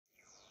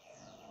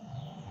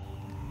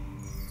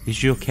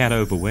Is your cat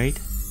overweight?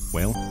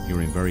 Well,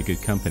 you're in very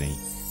good company.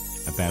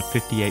 About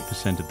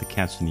 58% of the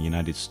cats in the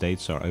United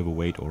States are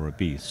overweight or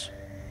obese.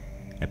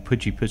 A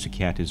pudgy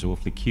pussycat is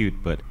awfully cute,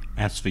 but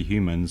as for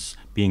humans,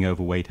 being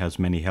overweight has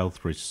many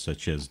health risks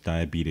such as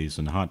diabetes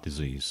and heart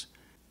disease.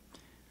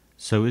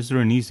 So is there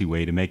an easy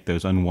way to make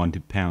those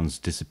unwanted pounds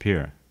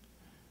disappear?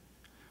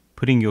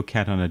 Putting your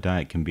cat on a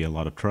diet can be a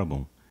lot of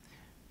trouble.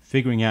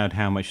 Figuring out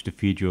how much to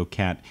feed your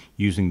cat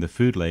using the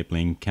food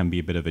labeling can be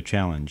a bit of a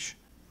challenge.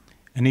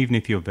 And even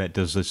if your vet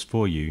does this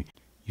for you,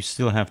 you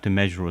still have to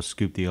measure or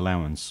scoop the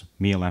allowance,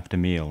 meal after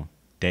meal,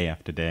 day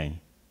after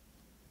day.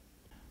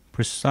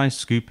 Precise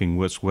scooping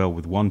works well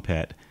with one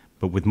pet,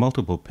 but with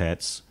multiple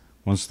pets,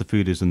 once the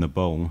food is in the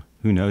bowl,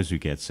 who knows who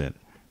gets it.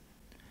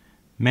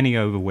 Many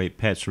overweight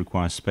pets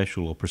require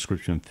special or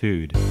prescription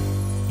food,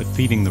 but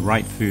feeding the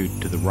right food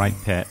to the right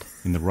pet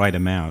in the right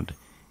amount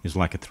is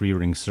like a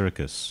three-ring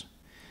circus.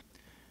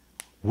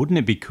 Wouldn't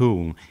it be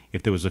cool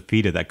if there was a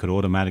feeder that could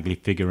automatically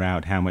figure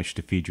out how much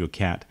to feed your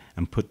cat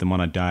and put them on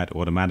a diet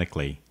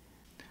automatically?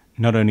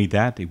 Not only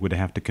that, it would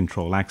have to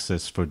control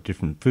access for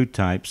different food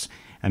types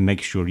and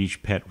make sure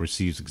each pet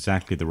receives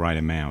exactly the right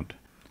amount.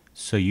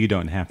 So you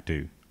don't have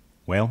to.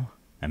 Well,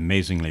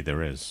 amazingly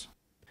there is.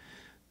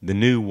 The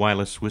new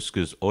wireless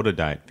Whiskers auto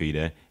diet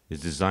feeder is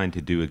designed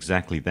to do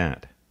exactly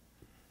that.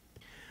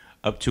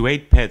 Up to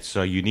 8 pets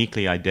are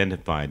uniquely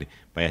identified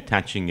by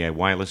attaching a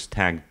wireless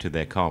tag to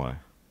their collar.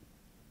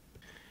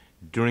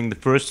 During the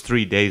first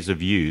 3 days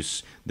of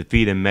use, the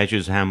feeder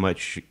measures how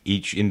much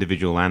each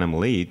individual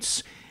animal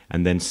eats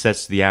and then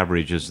sets the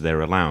average as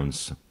their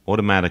allowance.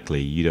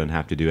 Automatically, you don't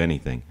have to do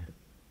anything.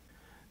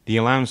 The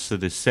allowance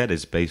that is set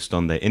is based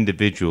on their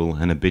individual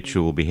and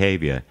habitual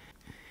behavior.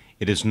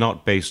 It is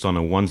not based on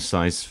a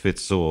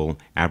one-size-fits-all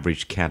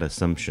average cat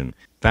assumption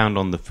found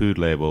on the food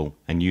label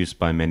and used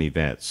by many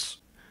vets.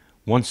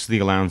 Once the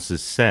allowance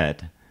is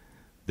set,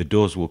 the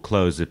doors will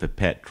close if a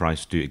pet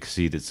tries to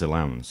exceed its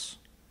allowance.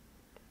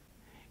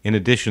 In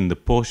addition, the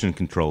portion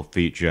control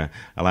feature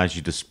allows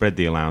you to spread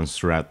the allowance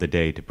throughout the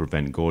day to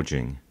prevent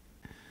gorging.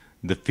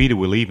 The feeder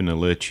will even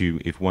alert you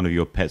if one of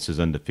your pets is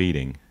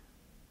underfeeding.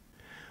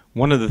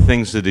 One of the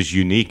things that is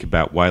unique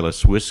about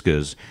wireless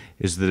Whiskers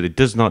is that it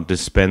does not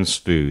dispense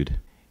food.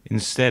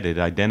 Instead, it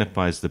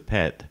identifies the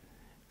pet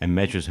and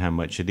measures how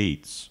much it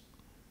eats.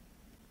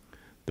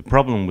 The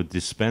problem with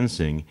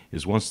dispensing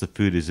is once the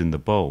food is in the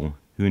bowl,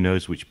 who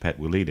knows which pet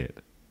will eat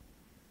it.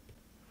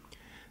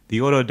 The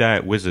Auto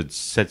Diet Wizard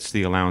sets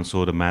the allowance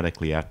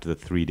automatically after the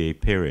 3-day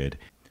period,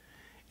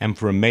 and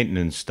for a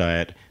maintenance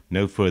diet,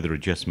 no further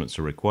adjustments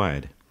are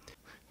required.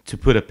 To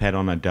put a pet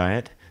on a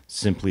diet,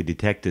 simply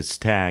detect its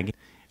tag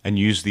and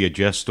use the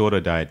Adjust Auto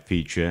Diet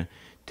feature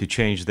to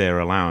change their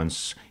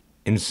allowance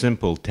in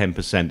simple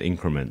 10%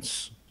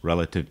 increments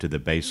relative to the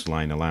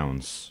baseline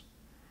allowance.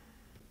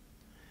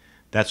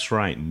 That's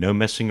right, no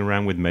messing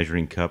around with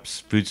measuring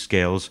cups, food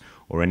scales,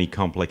 or any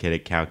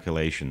complicated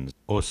calculations,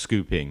 or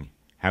scooping.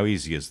 How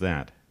easy is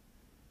that?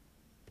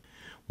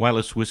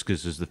 Wireless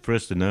Whiskers is the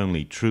first and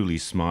only truly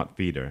smart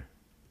feeder.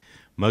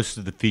 Most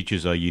of the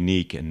features are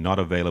unique and not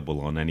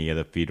available on any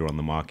other feeder on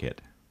the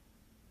market.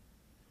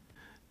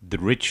 The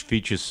rich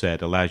feature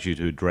set allows you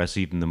to address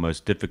even the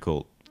most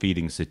difficult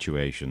feeding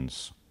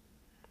situations.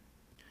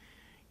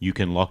 You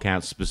can lock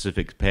out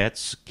specific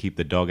pets, keep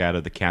the dog out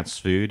of the cat's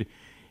food,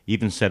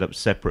 even set up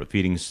separate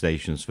feeding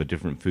stations for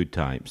different food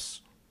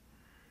types.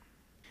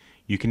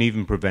 You can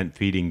even prevent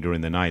feeding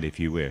during the night if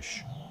you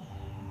wish.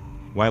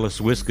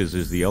 Wireless Whiskers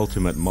is the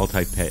ultimate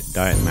multi-pet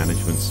diet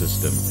management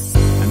system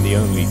and the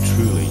only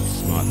truly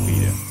smart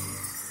feeder.